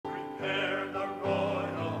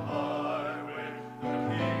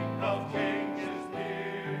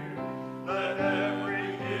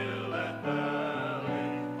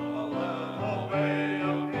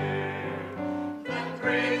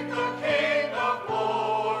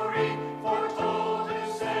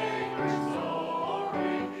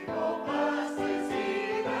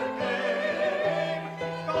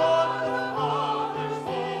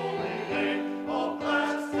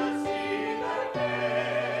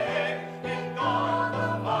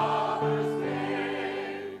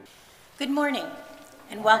morning,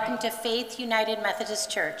 and welcome to Faith United Methodist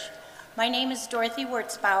Church. My name is Dorothy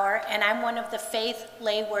Wurtzbauer, and I'm one of the Faith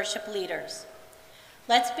Lay Worship leaders.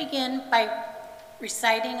 Let's begin by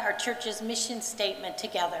reciting our church's mission statement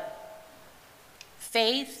together.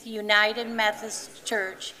 Faith United Methodist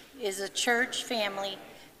Church is a church family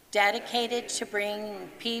dedicated to bringing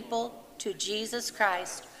people to Jesus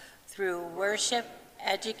Christ through worship,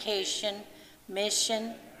 education,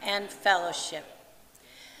 mission, and fellowship.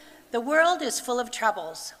 The world is full of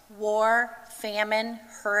troubles: war, famine,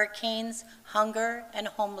 hurricanes, hunger, and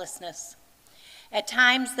homelessness. At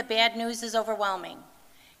times, the bad news is overwhelming.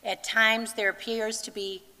 At times, there appears to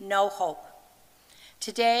be no hope.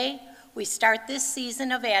 Today, we start this season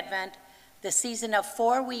of Advent, the season of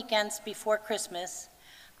 4 weekends before Christmas.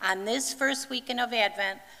 On this first weekend of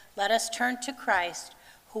Advent, let us turn to Christ,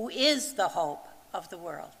 who is the hope of the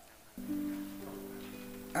world.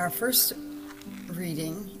 Our first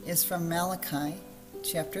reading is from Malachi,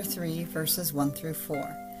 chapter 3, verses 1 through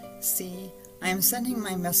 4. See, I am sending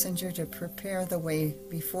my messenger to prepare the way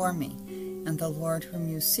before me, and the Lord whom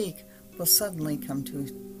you seek will suddenly come to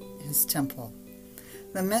his temple.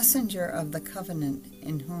 The messenger of the covenant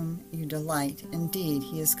in whom you delight, indeed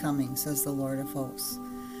he is coming, says the Lord of hosts.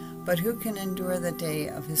 But who can endure the day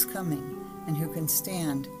of his coming, and who can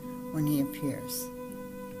stand when he appears?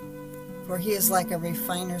 For he is like a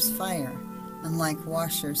refiner's fire, and like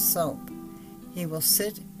washer's soap. He will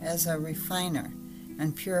sit as a refiner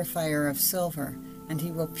and purifier of silver, and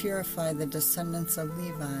he will purify the descendants of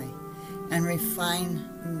Levi, and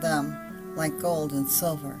refine them like gold and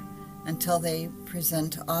silver, until they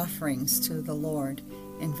present offerings to the Lord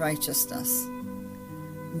in righteousness.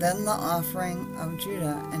 Then the offering of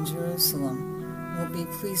Judah and Jerusalem will be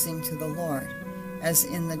pleasing to the Lord, as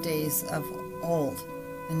in the days of old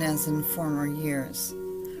and as in former years.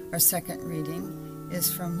 Our second reading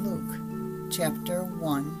is from Luke, chapter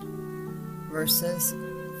 1, verses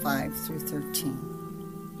 5 through 13.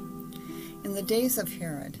 In the days of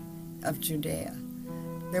Herod of Judea,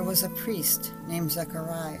 there was a priest named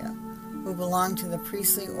Zechariah, who belonged to the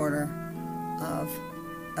priestly order of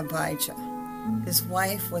Abijah. His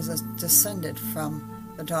wife was descended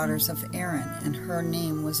from the daughters of Aaron, and her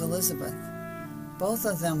name was Elizabeth. Both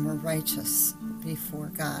of them were righteous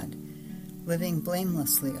before God, living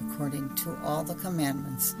blamelessly according to all the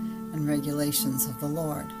commandments and regulations of the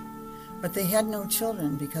Lord. But they had no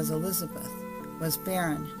children because Elizabeth was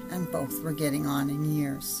barren, and both were getting on in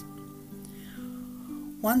years.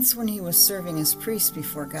 Once when he was serving as priest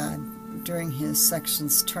before God during his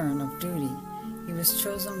section's turn of duty, he was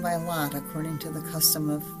chosen by lot according to the custom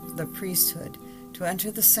of the priesthood to enter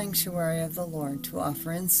the sanctuary of the Lord to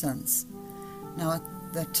offer incense. Now at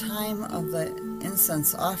the time of the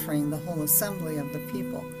incense offering, the whole assembly of the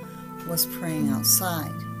people was praying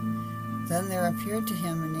outside. Then there appeared to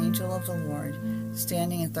him an angel of the Lord,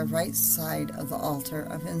 standing at the right side of the altar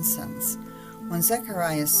of incense. When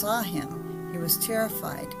Zechariah saw him, he was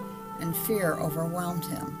terrified, and fear overwhelmed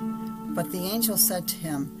him. But the angel said to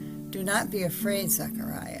him, "Do not be afraid,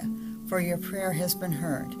 Zechariah, for your prayer has been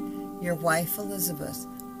heard. Your wife Elizabeth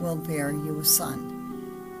will bear you a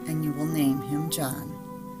son, and you will name him John."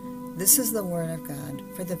 This is the word of God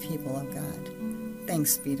for the people of God.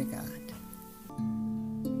 Thanks be to God.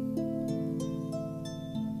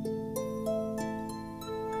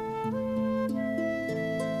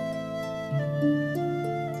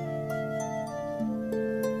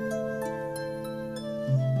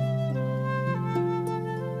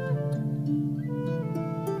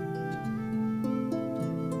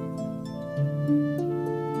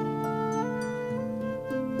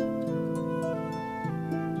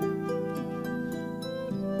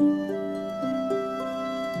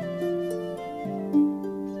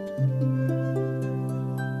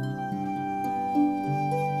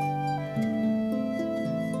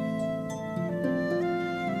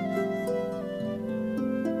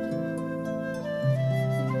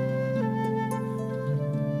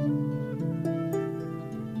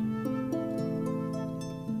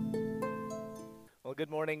 Well, good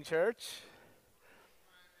morning, church.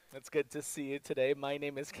 It's good to see you today. My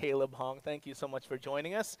name is Caleb Hong. Thank you so much for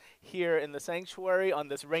joining us here in the sanctuary on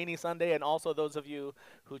this rainy Sunday, and also those of you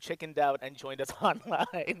who chickened out and joined us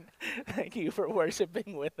online. Thank you for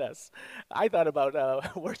worshiping with us. I thought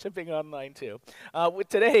about worshiping online too.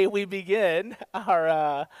 Today we begin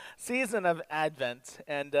our season of Advent,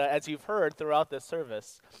 and as you've heard throughout this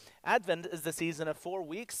service, Advent is the season of 4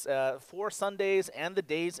 weeks, 4 Sundays, and the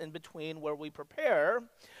days in between where we prepare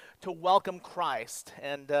to welcome Christ.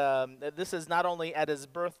 And this is not only at his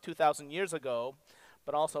birth 2,000 years ago,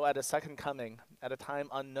 but also at his second coming, at a time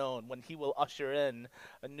unknown, when he will usher in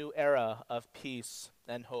a new era of peace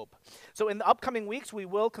and hope. So in the upcoming weeks, we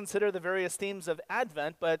will consider the various themes of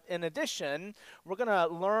Advent, but in addition, we're going to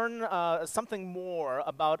learn something more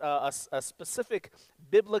about a specific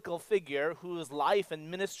biblical figure whose life and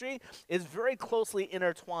ministry is very closely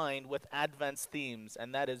intertwined with Advent's themes,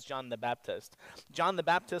 and that is John the Baptist. John the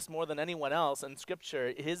Baptist, more than anyone else in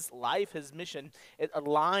Scripture, his life, his mission, it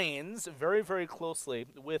aligns very, very closely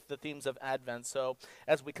with the themes of Advent. So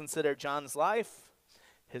as we consider John's life,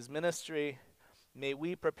 his ministry, may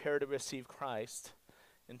we prepare to receive Christ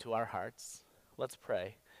into our hearts. Let's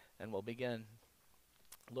pray, and we'll begin.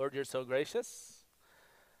 Lord, you're so gracious.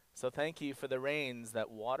 So thank you for the rains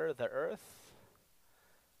that water the earth.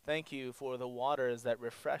 Thank you for the waters that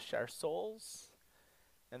refresh our souls.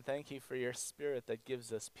 And thank you for your Spirit that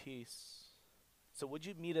gives us peace. So would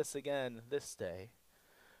you meet us again this day?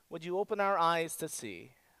 Would you open our eyes to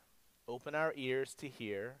see, open our ears to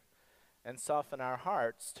hear, and soften our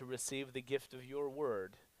hearts to receive the gift of your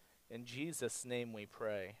word. In Jesus' name we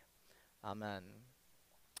pray. Amen.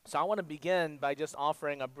 So I want to begin by just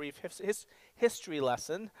offering a brief history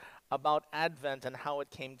lesson about Advent and how it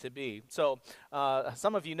came to be. So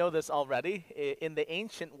some of you know this already. In the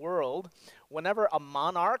ancient world, whenever a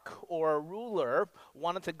monarch or a ruler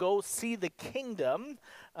wanted to go see the kingdom,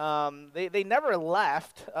 they never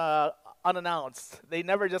left unannounced. They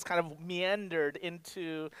never just kind of meandered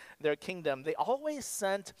into their kingdom. They always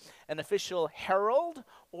sent an official herald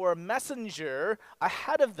or messenger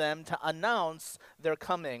ahead of them to announce their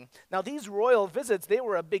coming. Now, these royal visits, they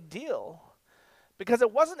were a big deal, because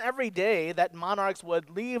it wasn't every day that monarchs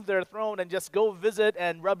would leave their throne and just go visit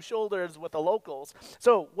and rub shoulders with the locals.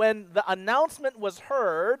 So when the announcement was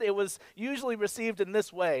heard, it was usually received in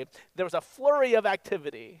this way. There was a flurry of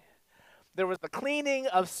activity. There was the cleaning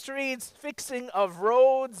of streets, fixing of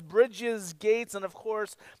roads, bridges, gates, and of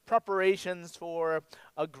course, preparations for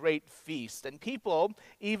a great feast. And people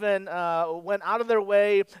even went out of their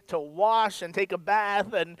way to wash and take a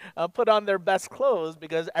bath and put on their best clothes,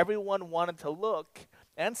 because everyone wanted to look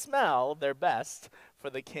and smell their best for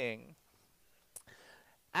the king.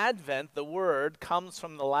 Advent, the word, comes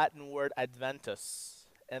from the Latin word adventus,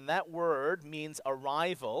 and that word means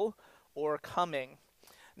arrival or coming.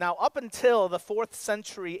 Now, up until the 4th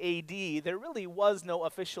century AD, there really was no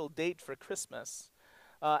official date for Christmas.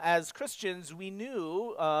 As Christians, we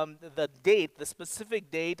knew the date, the specific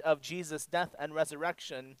date of Jesus' death and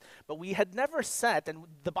resurrection, but we had never set, and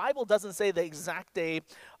the Bible doesn't say the exact day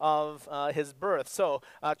of his birth. So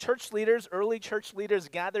early church leaders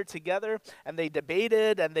gathered together, and they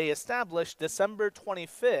debated, and they established December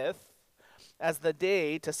 25th as the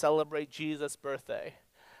day to celebrate Jesus' birthday.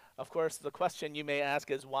 Of course, the question you may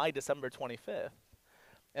ask is, why December 25th?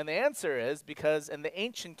 And the answer is because in the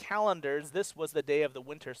ancient calendars, this was the day of the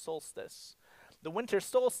winter solstice. The winter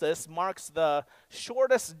solstice marks the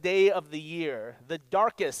shortest day of the year, the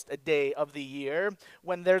darkest day of the year,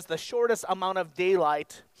 when there's the shortest amount of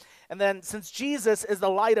daylight. And then, since Jesus is the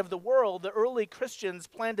light of the world, the early Christians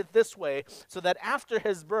planned it this way, so that after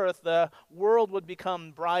his birth, the world would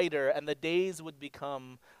become brighter and the days would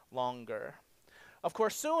become longer. Of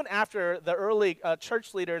course, soon after the early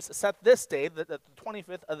church leaders set this date, the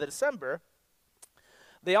 25th of December,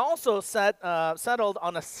 they also settled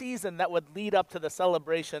on a season that would lead up to the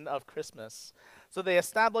celebration of Christmas. So they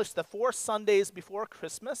established the 4 Sundays before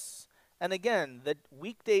Christmas, and again, the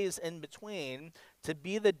weekdays in between, to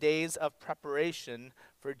be the days of preparation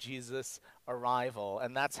for Jesus' arrival.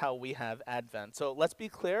 And that's how we have Advent. So let's be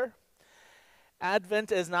clear.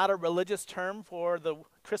 Advent is not a religious term for the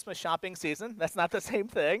Christmas shopping season. That's not the same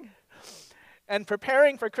thing. And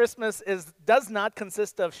preparing for Christmas does not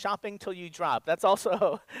consist of shopping till you drop. That's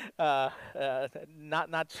also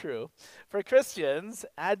not true. For Christians,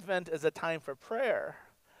 Advent is a time for prayer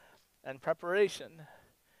and preparation.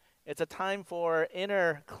 It's a time for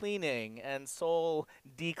inner cleaning and soul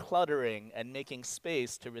decluttering and making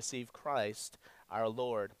space to receive Christ, our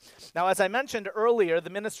Lord. Now, as I mentioned earlier,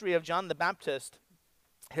 the ministry of John the Baptist,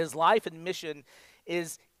 his life and mission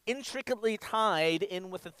is intricately tied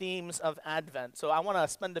in with the themes of Advent. So I want to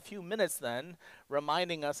spend a few minutes then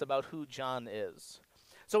reminding us about who John is.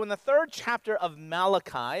 So in the 3rd chapter of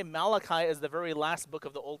Malachi is the very last book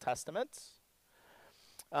of the Old Testament,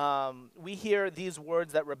 we hear these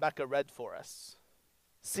words that Rebecca read for us.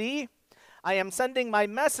 See, I am sending my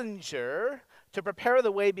messenger to prepare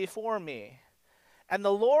the way before me. And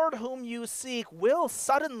the Lord whom you seek will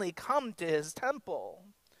suddenly come to his temple.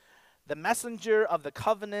 The messenger of the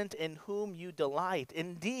covenant in whom you delight.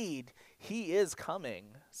 Indeed, he is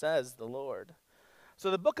coming, says the Lord. So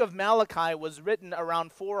the book of Malachi was written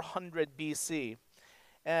around 400 BC.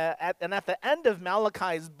 And at the end of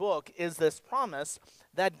Malachi's book is this promise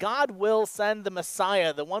that God will send the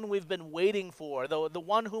Messiah, the one we've been waiting for, the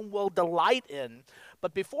one whom we'll delight in.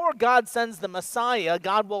 But before God sends the Messiah,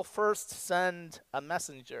 God will first send a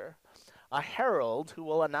messenger, a herald who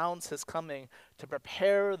will announce his coming to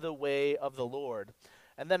prepare the way of the Lord.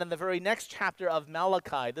 And then in the very next chapter of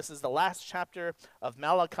Malachi, this is the last chapter of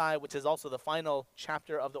Malachi, which is also the final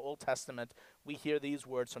chapter of the Old Testament, we hear these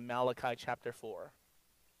words from Malachi chapter 4.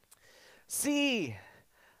 See,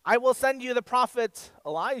 I will send you the prophet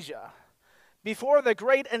Elijah before the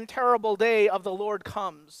great and terrible day of the Lord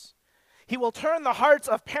comes. He will turn the hearts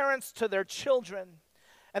of parents to their children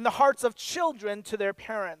and the hearts of children to their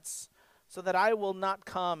parents, so that I will not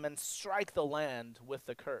come and strike the land with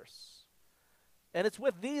the curse. And it's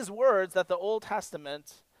with these words that the Old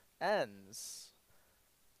Testament ends.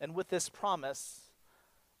 And with this promise,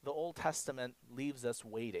 the Old Testament leaves us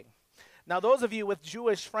waiting. Now, those of you with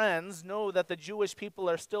Jewish friends know that the Jewish people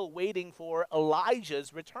are still waiting for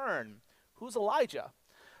Elijah's return. Who's Elijah?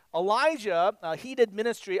 Elijah, he did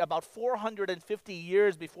ministry about 450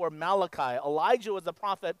 years before Malachi. Elijah was a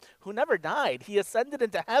prophet who never died. He ascended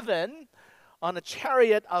into heaven on a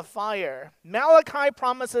chariot of fire. Malachi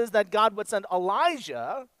promises that God would send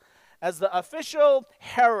Elijah as the official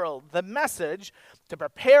herald, the message to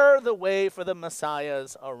prepare the way for the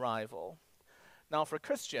Messiah's arrival. Now, for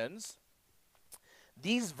Christians,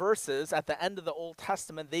 these verses at the end of the Old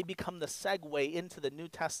Testament, they become the segue into the New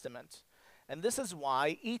Testament. And this is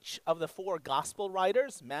why each of the four gospel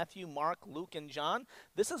writers, Matthew, Mark, Luke, and John,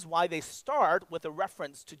 this is why they start with a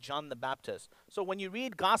reference to John the Baptist. So when you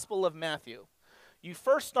read Gospel of Matthew, you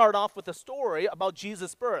first start off with a story about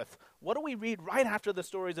Jesus' birth. What do we read right after the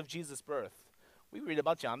stories of Jesus' birth? We read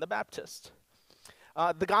about John the Baptist.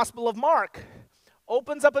 The Gospel of Mark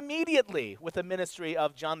opens up immediately with the ministry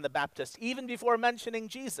of John the Baptist, even before mentioning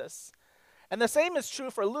Jesus. And the same is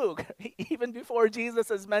true for Luke. Even before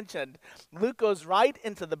Jesus is mentioned, Luke goes right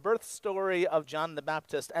into the birth story of John the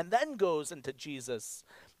Baptist and then goes into Jesus'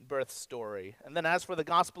 birth story. And then as for the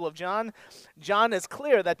Gospel of John, John is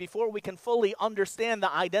clear that before we can fully understand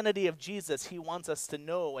the identity of Jesus, he wants us to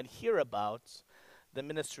know and hear about the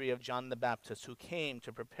ministry of John the Baptist, who came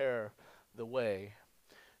to prepare the way.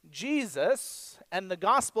 Jesus and the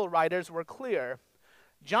gospel writers were clear.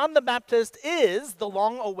 John the Baptist is the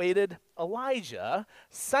long-awaited Elijah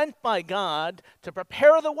sent by God to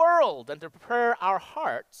prepare the world and to prepare our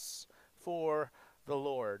hearts for the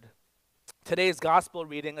Lord. Today's gospel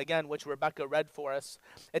reading, again, which Rebecca read for us,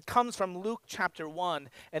 it comes from Luke chapter 1,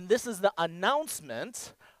 and this is the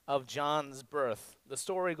announcement of John's birth. The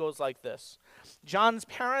story goes like this. John's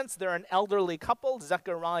parents, they're an elderly couple,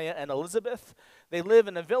 Zechariah and Elizabeth. They live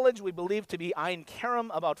in a village we believe to be Ein Kerem,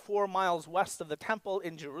 about 4 miles west of the temple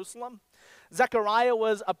in Jerusalem. Zechariah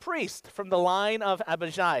was a priest from the line of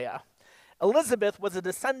Abijah. Elizabeth was a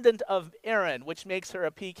descendant of Aaron, which makes her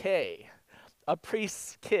a PK, a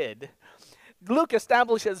priest's kid. Luke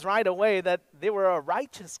establishes right away that they were a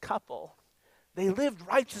righteous couple. They lived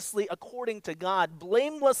righteously according to God,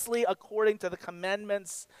 blamelessly according to the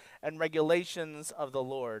commandments and regulations of the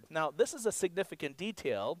Lord. Now, this is a significant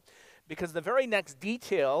detail because the very next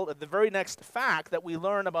detail, the very next fact that we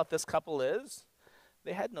learn about this couple is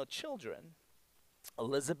they had no children.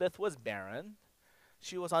 Elizabeth was barren.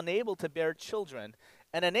 She was unable to bear children.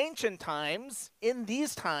 And in ancient times, in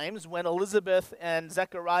these times when Elizabeth and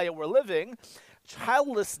Zechariah were living,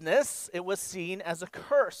 childlessness, it was seen as a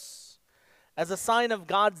curse, as a sign of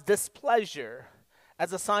God's displeasure,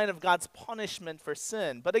 as a sign of God's punishment for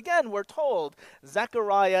sin. But again, we're told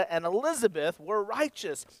Zechariah and Elizabeth were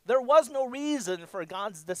righteous. There was no reason for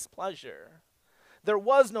God's displeasure. There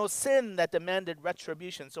was no sin that demanded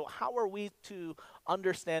retribution. So how are we to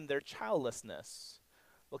understand their childlessness?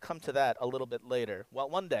 We'll come to that a little bit later. Well,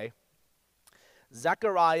 one day,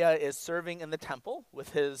 Zechariah is serving in the temple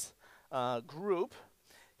with his group.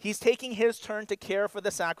 He's taking his turn to care for the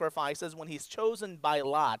sacrifices when he's chosen by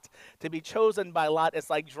lot. To be chosen by lot is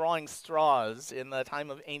like drawing straws in the time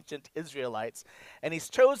of ancient Israelites. And he's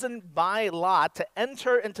chosen by lot to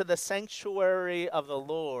enter into the sanctuary of the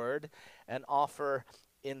Lord and offer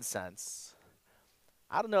incense.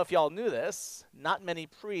 I don't know if y'all knew this. Not many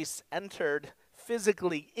priests entered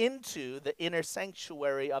physically into the inner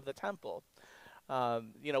sanctuary of the temple.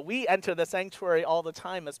 We enter the sanctuary all the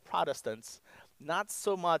time as Protestants. Not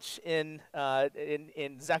so much in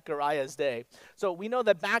Zechariah's day. So we know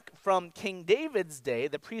that back from King David's day,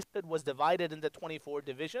 the priesthood was divided into 24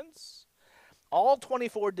 divisions. all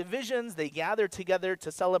 24 divisions, they gathered together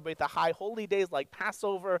to celebrate the high holy days like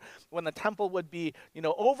Passover, when the temple would be,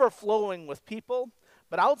 overflowing with people.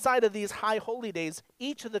 But outside of these high holy days,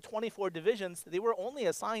 each of the 24 divisions, they were only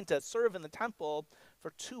assigned to serve in the temple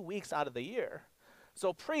for 2 weeks out of the year.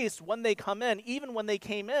 So priests, when they come in, even when they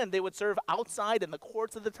came in, they would serve outside in the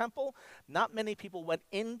courts of the temple. Not many people went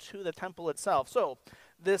into the temple itself. So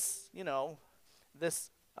this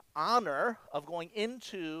honor of going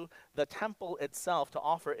into the temple itself to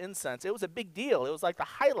offer incense, it was a big deal. It was like the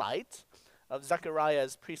highlight of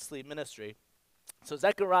Zechariah's priestly ministry. So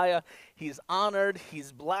Zechariah, he's honored,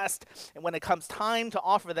 he's blessed, and when it comes time to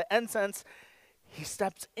offer the incense, he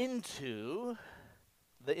steps into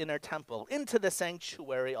the inner temple, into the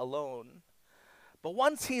sanctuary alone. But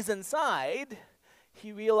once he's inside,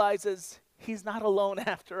 he realizes he's not alone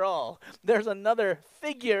after all. There's another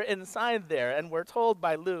figure inside there, and we're told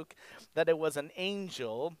by Luke that it was an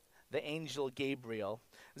angel, the angel Gabriel.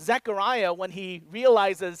 Zechariah, when he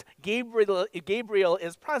realizes Gabriel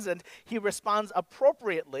is present, he responds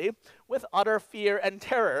appropriately with utter fear and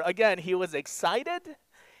terror. Again, he was excited,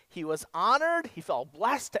 he was honored, he felt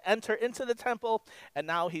blessed to enter into the temple, and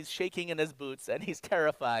now he's shaking in his boots and he's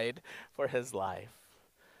terrified for his life.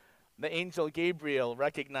 The angel Gabriel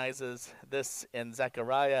recognizes this in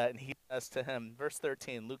Zechariah, and he says to him, verse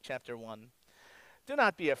 13, Luke chapter 1, "Do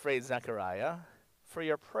not be afraid, Zechariah, for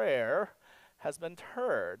your prayer has been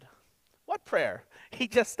heard." What prayer? He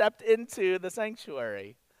just stepped into the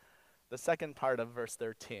sanctuary. The second part of verse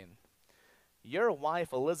 13, "Your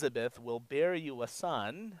wife Elizabeth will bear you a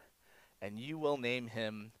son, and you will name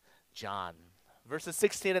him John." Verses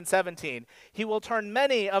 16 and 17, "He will turn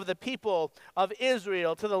many of the people of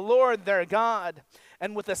Israel to the Lord their God,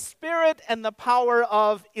 and with the spirit and the power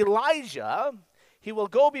of Elijah, he will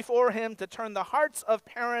go before him to turn the hearts of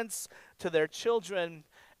parents to their children,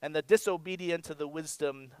 and the disobedient to the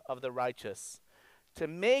wisdom of the righteous, to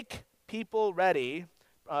make ready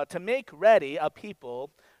a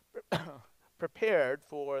people prepared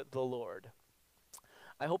for the Lord."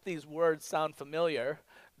 I hope these words sound familiar,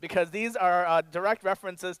 because these are direct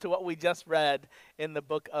references to what we just read in the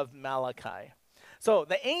book of Malachi. So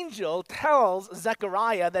the angel tells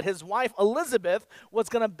Zechariah that his wife Elizabeth was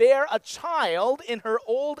going to bear a child in her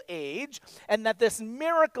old age, and that this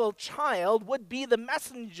miracle child would be the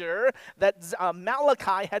messenger that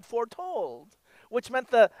Malachi had foretold, which meant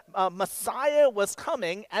the Messiah was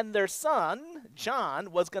coming, and their son,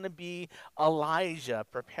 John, was going to be Elijah,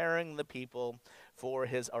 preparing the people for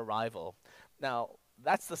his arrival. Now,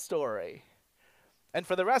 that's the story. And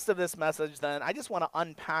for the rest of this message, then, I just want to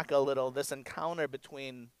unpack a little this encounter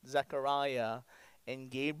between Zechariah and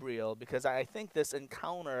Gabriel, because I think this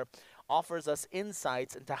encounter offers us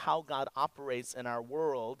insights into how God operates in our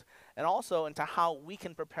world, and also into how we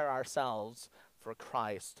can prepare ourselves for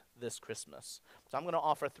Christ this Christmas. So I'm going to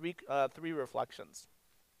offer three reflections.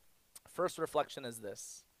 First reflection is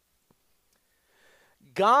this: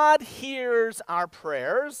 God hears our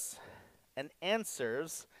prayers and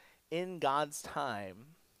answers in God's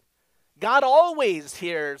time. God always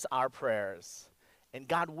hears our prayers, and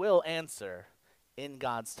God will answer in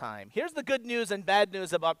God's time. Here's the good news and bad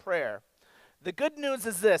news about prayer. The good news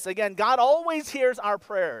is this: again, God always hears our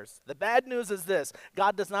prayers. The bad news is this: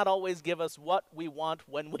 God does not always give us what we want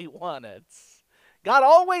when we want it. God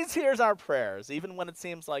always hears our prayers, even when it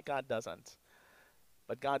seems like God doesn't.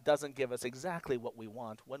 But God doesn't give us exactly what we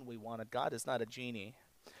want when we want it. God is not a genie.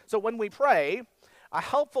 So when we pray, a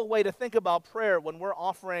helpful way to think about prayer when we're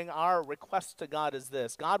offering our requests to God is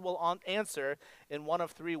this: God will answer in one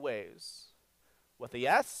of three ways: with a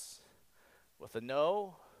yes, with a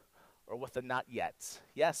no, or with a not yet.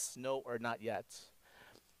 Yes, no, or not yet.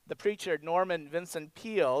 The preacher Norman Vincent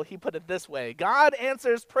Peale, he put it this way: God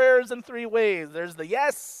answers prayers in three ways. There's the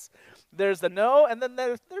yes, there's the no, and then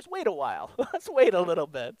there's wait a while. Let's wait a little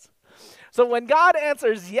bit. So when God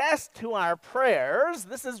answers yes to our prayers,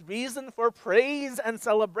 this is reason for praise and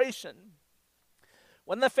celebration.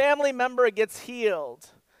 When the family member gets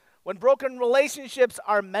healed, when broken relationships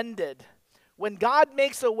are mended, when God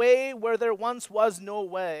makes a way where there once was no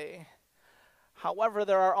way. However,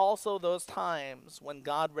 there are also those times when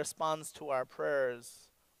God responds to our prayers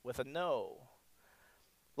with a no.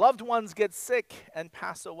 Loved ones get sick and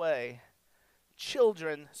pass away.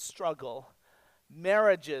 Children struggle.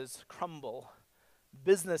 Marriages crumble.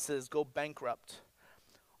 Businesses go bankrupt.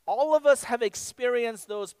 All of us have experienced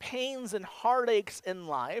those pains and heartaches in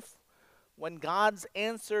life when God's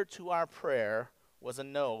answer to our prayer was a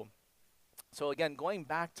no. So again, going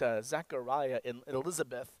back to Zechariah and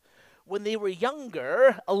Elizabeth, when they were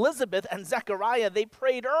younger, Elizabeth and Zechariah, they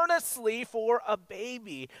prayed earnestly for a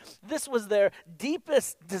baby. This was their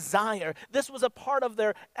deepest desire. This was a part of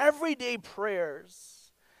their everyday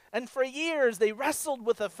prayers. And for years, they wrestled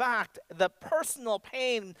with the fact, the personal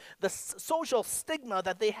pain, the social stigma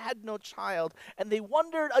that they had no child. And they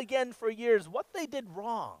wondered again for years what they did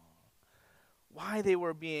wrong, why they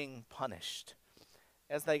were being punished.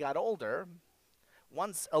 As they got older,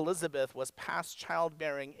 once Elizabeth was past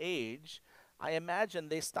childbearing age, I imagine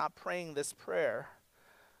they stopped praying this prayer.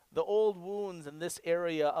 The old wounds in this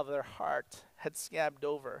area of their heart had scabbed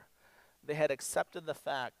over. They had accepted the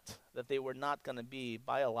fact that they were not going to be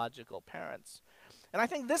biological parents. And I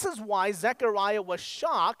think this is why Zechariah was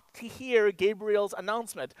shocked to hear Gabriel's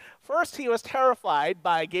announcement. First, he was terrified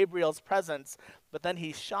by Gabriel's presence, but then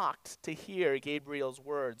he's shocked to hear Gabriel's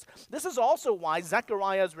words. This is also why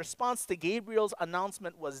Zechariah's response to Gabriel's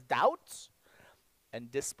announcement was doubt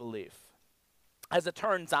and disbelief. As it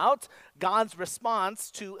turns out, God's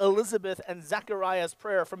response to Elizabeth and Zechariah's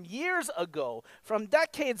prayer from years ago, from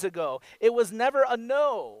decades ago, it was never a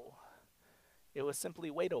no. It was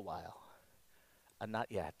simply wait a while. And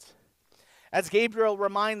not yet. As Gabriel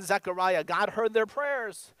reminds Zechariah, God heard their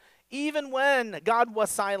prayers. Even when God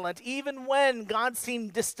was silent, even when God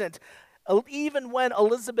seemed distant, even when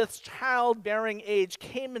Elizabeth's childbearing age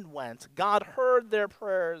came and went, God heard their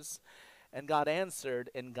prayers and God answered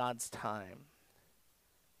in God's time.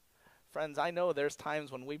 Friends, I know there's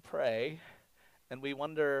times when we pray and we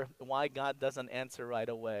wonder why God doesn't answer right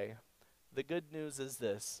away. The good news is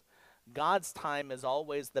this: God's time is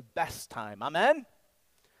always the best time. Amen?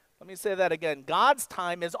 Let me say that again. God's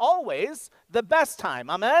time is always the best time.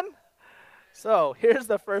 Amen? So here's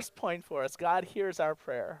the first point for us. God hears our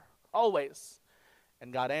prayer, always.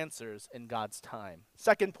 And God answers in God's time.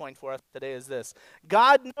 Second point for us today is this: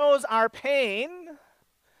 God knows our pain,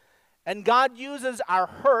 and God uses our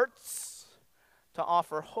hurts to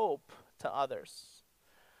offer hope to others.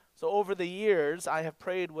 So over the years, I have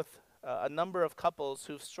prayed with a number of couples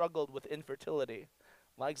who've struggled with infertility,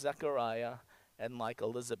 like Zechariah and like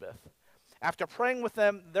Elizabeth. After praying with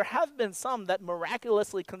them, there have been some that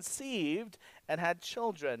miraculously conceived and had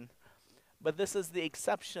children, but this is the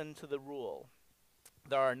exception to the rule.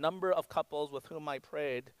 There are a number of couples with whom I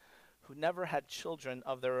prayed who never had children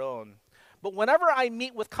of their own. But whenever I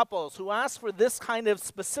meet with couples who ask for this kind of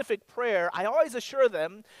specific prayer, I always assure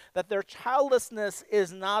them that their childlessness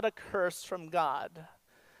is not a curse from God.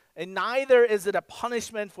 And neither is it a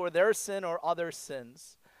punishment for their sin or other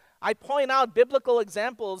sins. I point out biblical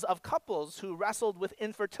examples of couples who wrestled with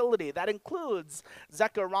infertility. That includes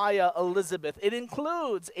Zechariah, Elizabeth. It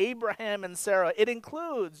includes Abraham and Sarah. It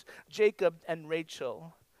includes Jacob and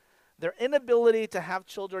Rachel. Their inability to have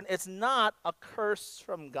children is not a curse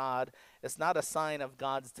from God. It's not a sign of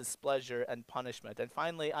God's displeasure and punishment. And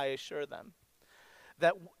finally, I assure them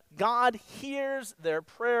that God hears their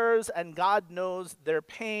prayers and God knows their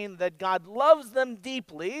pain, that God loves them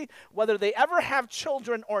deeply, whether they ever have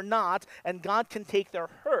children or not, and God can take their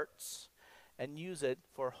hurts and use it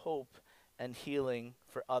for hope and healing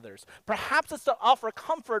for others. Perhaps it's to offer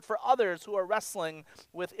comfort for others who are wrestling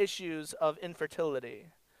with issues of infertility.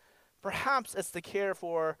 Perhaps it's to care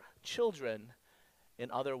for children in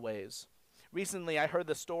other ways. Recently, I heard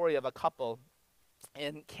the story of a couple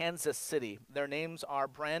in Kansas City. Their names are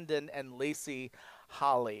Brandon and Lacey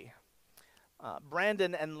Holly.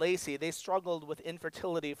 Brandon and Lacey, they struggled with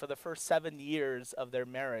infertility for the first 7 years of their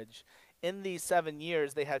marriage. In these 7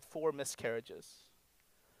 years, they had 4 miscarriages.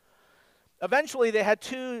 Eventually, they had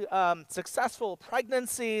 2 successful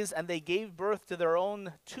pregnancies, and they gave birth to their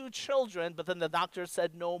own 2 children, but then the doctor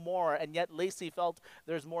said no more, and yet Lacey felt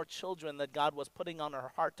there's more children that God was putting on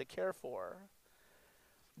her heart to care for.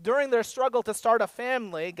 During their struggle to start a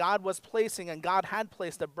family, God was placing, and God had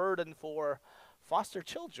placed a burden for foster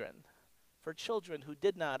children, for children who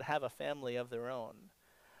did not have a family of their own.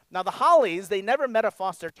 Now, the Hollies, they never met a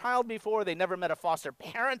foster child before. They never met a foster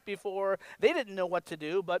parent before. They didn't know what to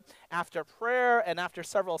do, but after prayer and after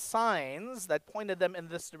several signs that pointed them in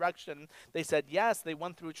this direction, they said yes. They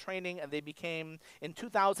went through training, and they became, in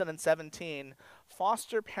 2017,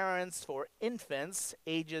 foster parents for infants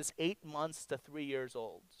ages 8 months to 3 years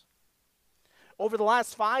old. Over the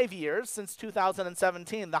last 5 years, since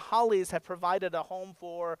 2017, the Hollies have provided a home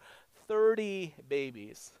for 30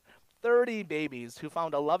 babies. 30 babies who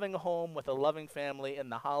found a loving home with a loving family in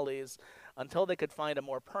the Hollies until they could find a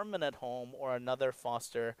more permanent home or another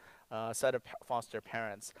set of foster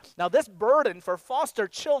parents. Now, this burden for foster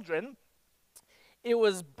children, it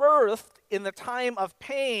was birthed in the time of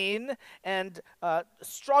pain and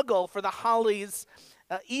struggle for the Hollies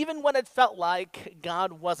Even when it felt like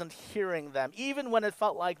God wasn't hearing them, even when it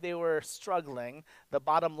felt like they were struggling, the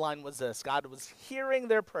bottom line was this: God was hearing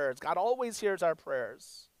their prayers. God always hears our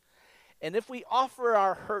prayers. And if we offer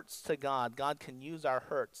our hurts to God, God can use our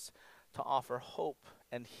hurts to offer hope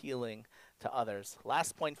and healing to others.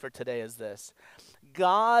 Last point for today is this: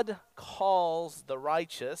 God calls the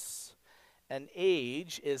righteous, and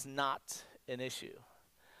age is not an issue.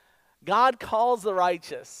 God calls the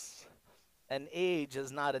righteous, and age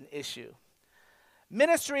is not an issue.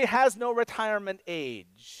 Ministry has no retirement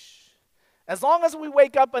age. As long as we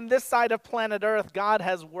wake up on this side of planet Earth, God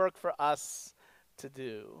has work for us to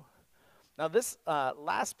do. Now, this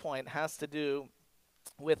last point has to do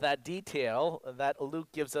with that detail that Luke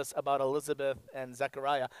gives us about Elizabeth and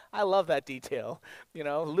Zechariah. I love that detail. You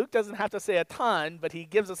know, Luke doesn't have to say a ton, but he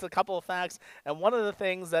gives us a couple of facts. And one of the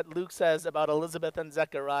things that Luke says about Elizabeth and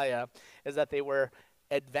Zechariah is that they were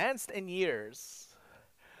advanced in years.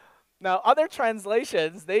 Now, other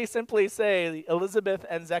translations, they simply say Elizabeth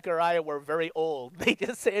and Zechariah were very old. They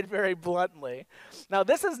just say it very bluntly. Now,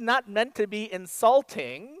 this is not meant to be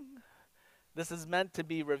insulting. This is meant to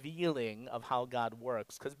be revealing of how God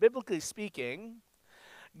works. Because biblically speaking,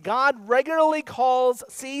 God regularly calls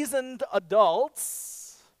seasoned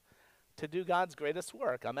adults to do God's greatest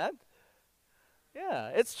work. Amen? Yeah,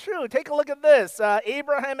 it's true. Take a look at this.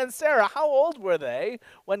 Abraham and Sarah, how old were they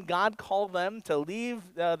when God called them to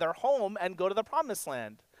leave their home and go to the promised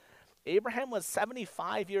land? Abraham was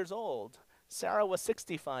 75 years old. Sarah was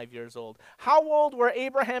 65 years old. How old were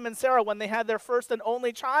Abraham and Sarah when they had their first and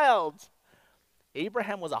only child?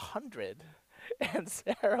 Abraham was 100 and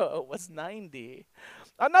Sarah was 90.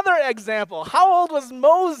 Another example, how old was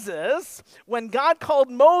Moses when God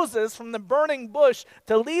called Moses from the burning bush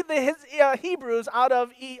to lead the Hebrews out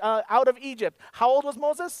of Egypt? How old was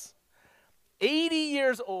Moses? 80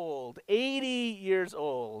 years old. 80 years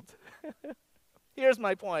old. Here's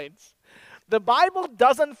my point. The Bible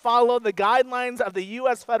doesn't follow the guidelines of the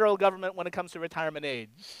U.S. federal government when it comes to retirement age.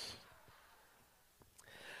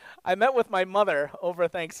 I met with my mother over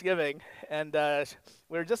Thanksgiving, and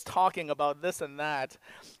we were just talking about this and that,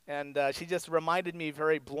 and she just reminded me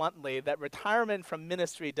very bluntly that retirement from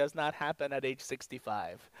ministry does not happen at age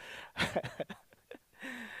 65.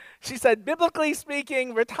 She said, biblically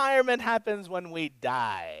speaking, retirement happens when we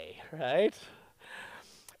die, right?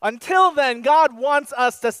 Until then, God wants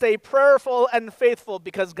us to stay prayerful and faithful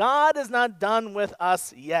because God is not done with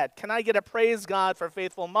us yet. Can I get a praise God for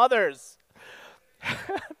faithful mothers?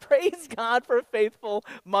 Praise God for faithful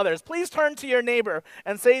mothers. Please turn to your neighbor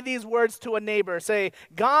and say these words to a neighbor. Say,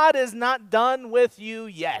 God is not done with you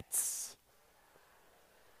yet.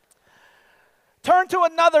 Turn to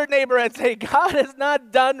another neighbor and say, God is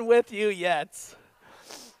not done with you yet.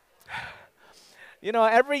 You know,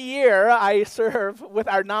 every year I serve with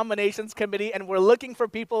our nominations committee, and we're looking for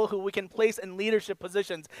people who we can place in leadership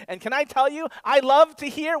positions. And can I tell you, I love to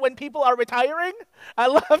hear when people are retiring. I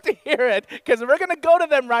love to hear it because we're going to go to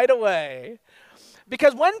them right away.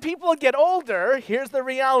 Because when people get older, here's the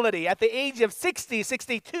reality. At the age of 60,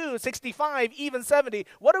 62, 65, even 70,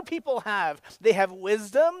 what do people have? They have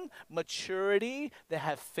wisdom, maturity, they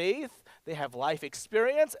have faith, they have life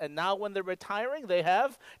experience, and now when they're retiring, they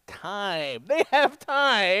have time. They have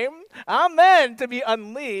time, amen, to be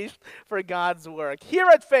unleashed for God's work. Here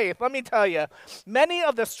at Faith, let me tell you, many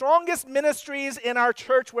of the strongest ministries in our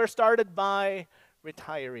church were started by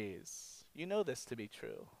retirees. You know this to be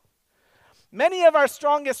true. Many of our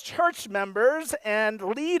strongest church members and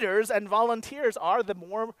leaders and volunteers are the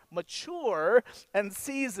more mature and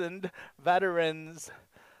seasoned veterans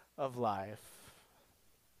of life.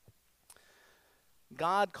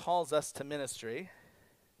 God calls us to ministry,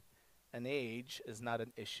 and age is not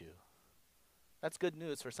an issue. That's good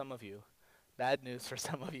news for some of you. Bad news for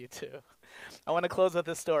some of you too. I want to close with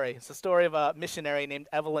this story. It's the story of a missionary named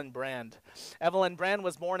Evelyn Brand. Evelyn Brand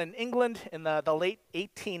was born in England in the late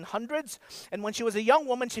 1800s, and when she was a young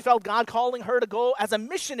woman, she felt God calling her to go as a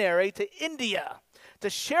missionary to India to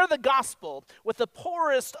share the gospel with the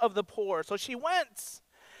poorest of the poor. So she went,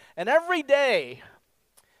 and every day,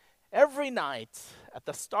 every night, at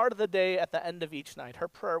the start of the day, at the end of each night, her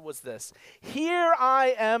prayer was this: "Here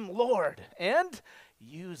I am, Lord, and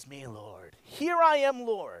use me, Lord. Here I am,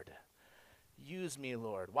 Lord. Use me,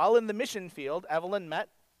 Lord." While in the mission field, Evelyn met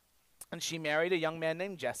and she married a young man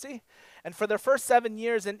named Jesse. And for their first 7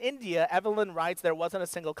 years in India, Evelyn writes, there wasn't a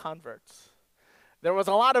single convert. There was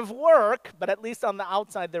a lot of work, but at least on the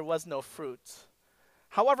outside, there was no fruit.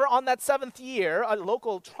 However, on that 7th year, a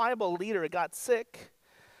local tribal leader got sick,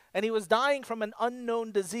 and he was dying from an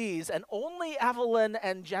unknown disease, and only Evelyn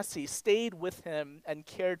and Jesse stayed with him and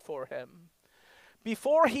cared for him.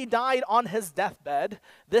 Before he died on his deathbed,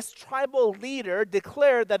 this tribal leader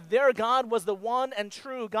declared that their God was the one and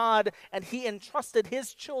true God, and he entrusted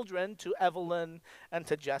his children to Evelyn and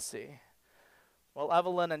to Jesse. Well,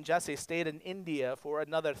 Evelyn and Jesse stayed in India for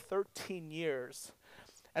another 13 years.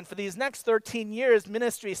 And for these next 13 years,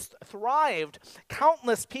 ministry thrived.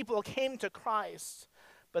 Countless people came to Christ.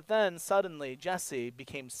 But then suddenly Jesse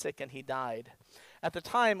became sick and he died. At the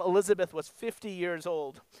time, Elizabeth was 50 years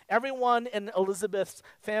old. Everyone in Elizabeth's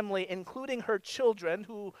family, including her children,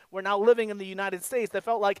 who were now living in the United States, they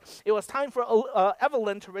felt like it was time for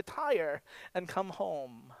Evelyn to retire and come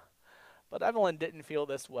home. But Evelyn didn't feel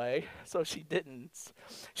this way, so she didn't.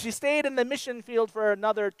 She stayed in the mission field for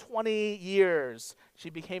another 20 years. She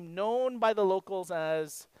became known by the locals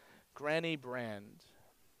as Granny Brand.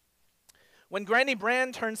 When Granny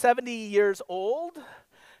Brand turned 70 years old,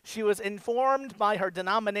 she was informed by her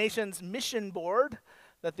denomination's mission board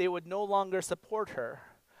that they would no longer support her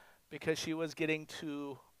because she was getting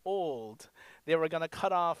too old. They were going to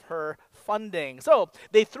cut off her funding. So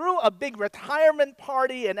they threw a big retirement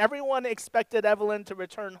party, and everyone expected Evelyn to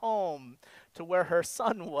return home to where her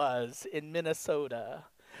son was in Minnesota.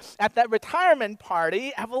 At that retirement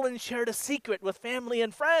party, Evelyn shared a secret with family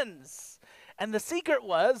and friends. And the secret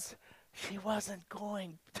was she wasn't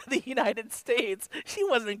going to the United States. She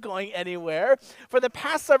wasn't going anywhere. For the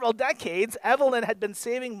past several decades, Evelyn had been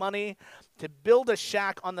saving money to build a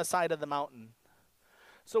shack on the side of the mountain.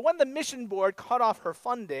 So when the mission board cut off her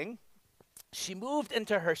funding, she moved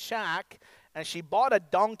into her shack and she bought a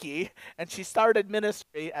donkey and she started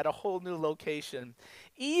ministry at a whole new location.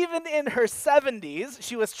 Even in her 70s,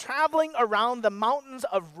 she was traveling around the mountains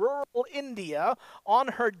of rural India on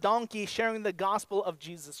her donkey, sharing the gospel of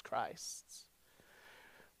Jesus Christ.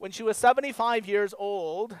 When she was 75 years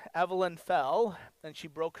old, Evelyn fell and she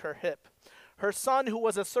broke her hip. Her son, who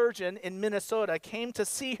was a surgeon in Minnesota, came to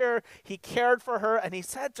see her. He cared for her and he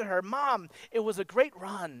said to her, "Mom, it was a great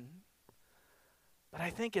run, but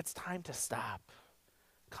I think it's time to stop.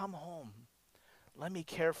 Come home. Let me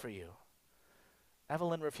care for you."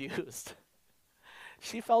 Evelyn refused.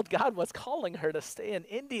 She felt God was calling her to stay in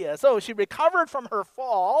India. So she recovered from her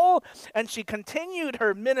fall and she continued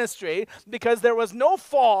her ministry because there was no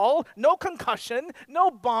fall, no concussion, no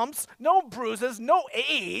bumps, no bruises, no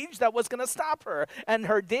age that was going to stop her. And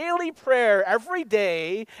her daily prayer every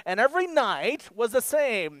day and every night was the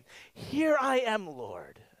same. "Here I am,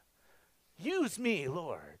 Lord. Use me,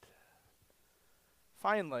 Lord."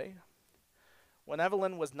 Finally, when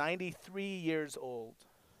Evelyn was 93 years old,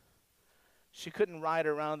 she couldn't ride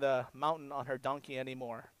around the mountain on her donkey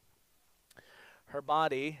anymore. Her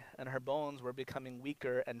body and her bones were becoming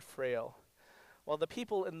weaker and frail. While the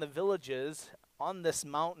people in the villages on this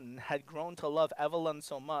mountain had grown to love Evelyn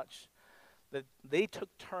so much that they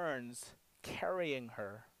took turns carrying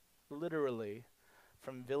her, literally,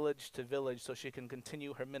 from village to village so she can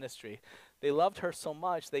continue her ministry. They loved her so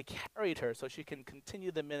much, they carried her so she can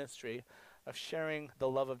continue the ministry of sharing the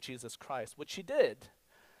love of Jesus Christ, which she did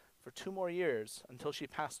for 2 more years until she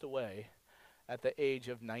passed away at the age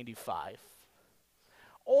of 95.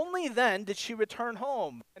 Only then did she return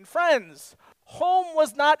home. And friends, home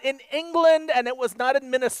was not in England and it was not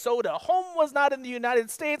in Minnesota. Home was not in the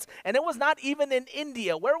United States and it was not even in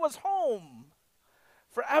India. Where was home?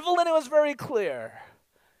 For Evelyn, it was very clear.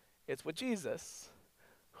 It's with Jesus,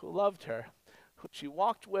 who loved her, who she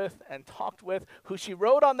walked with and talked with, who she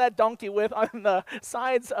rode on that donkey with on the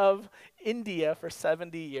sides of India for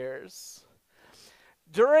 70 years.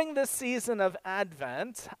 During this season of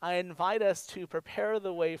Advent, I invite us to prepare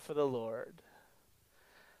the way for the Lord.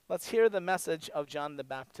 Let's hear the message of John the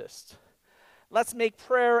Baptist. Let's make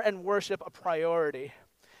prayer and worship a priority.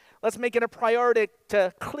 Let's make it a priority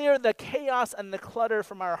to clear the chaos and the clutter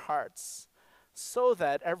from our hearts so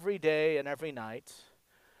that every day and every night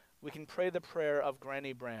we can pray the prayer of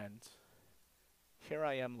Granny Brand. "Here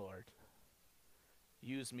I am, Lord.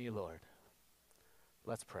 Use me, Lord."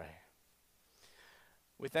 Let's pray.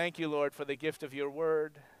 We thank you, Lord, for the gift of your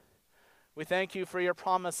word. We thank you for your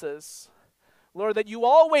promises. Lord, that you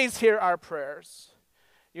always hear our prayers.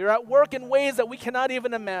 You're at work in ways that we cannot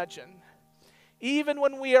even imagine. Even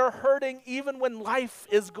when we are hurting, even when life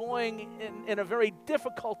is going in a very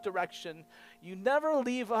difficult direction, you never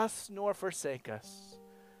leave us nor forsake us.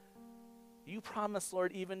 You promise,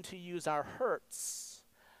 Lord, even to use our hurts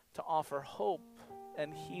to offer hope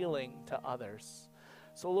and healing to others.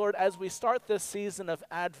 So, Lord, as we start this season of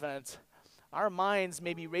Advent, our minds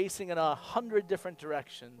may be racing in 100 different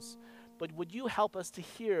directions, but would you help us to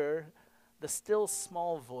hear the still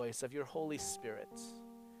small voice of your Holy Spirit,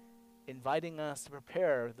 inviting us to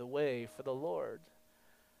prepare the way for the Lord.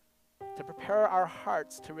 to prepare our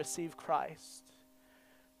hearts to receive Christ,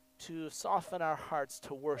 to soften our hearts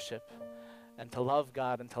to worship and to love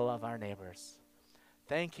God and to love our neighbors.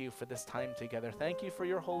 Thank you for this time together. Thank you for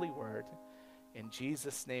your holy word. In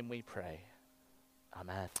Jesus' name we pray.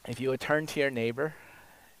 Amen. If you would turn to your neighbor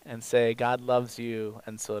and say, God loves you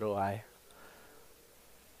and so do I.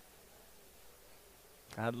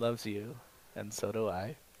 God loves you and so do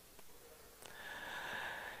I.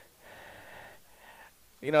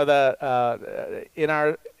 You know, in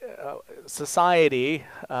our society,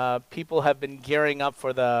 people have been gearing up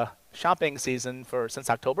for the shopping season since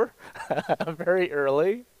October, very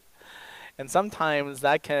early. And sometimes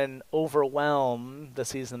that can overwhelm the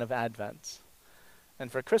season of Advent.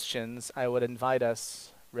 And for Christians, I would invite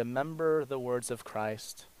us, remember the words of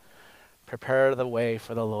Christ. Prepare the way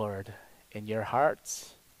for the Lord in your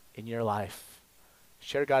hearts, in your life.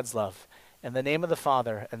 Share God's love. In the name of the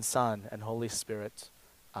Father and Son and Holy Spirit.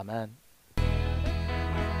 Amen.